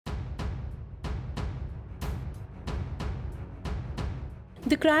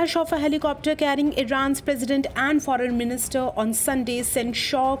The crash of a helicopter carrying Iran's president and foreign minister on Sunday sent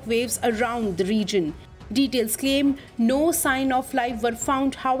shock waves around the region. Details claim no sign of life were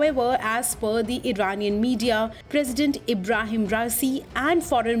found. However, as per the Iranian media, President Ebrahim Raisi and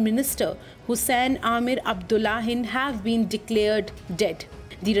Foreign Minister Hossein Amir Abdullahian have been declared dead.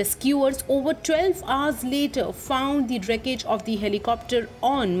 The rescuers, over 12 hours later, found the wreckage of the helicopter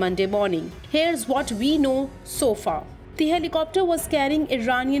on Monday morning. Here's what we know so far. The helicopter was carrying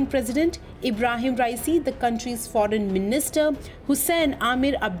Iranian President Ebrahim Raisi, the country's foreign minister Hossein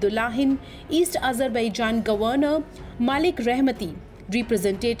Amir Abdullahian, East Azerbaijan Governor Malik Rahmati,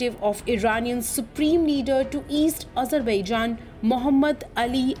 representative of Iranian Supreme Leader to East Azerbaijan Mohammad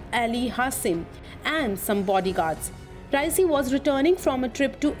Ali Hassim, and some bodyguards. Raisi was returning from a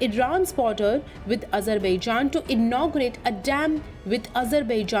trip to Iran's border with Azerbaijan to inaugurate a dam with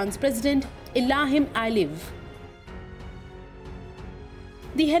Azerbaijan's President Ilham Aliyev.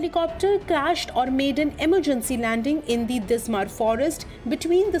 The helicopter crashed or made an emergency landing in the Dismar forest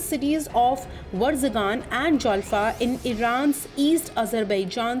between the cities of Varzagan and Jalfa in Iran's East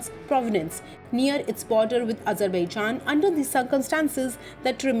Azerbaijan's province, near its border with Azerbaijan, under the circumstances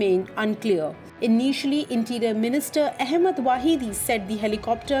that remain unclear. Initially, Interior Minister Ahmed Wahidi said the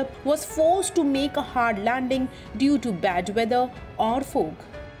helicopter was forced to make a hard landing due to bad weather or fog.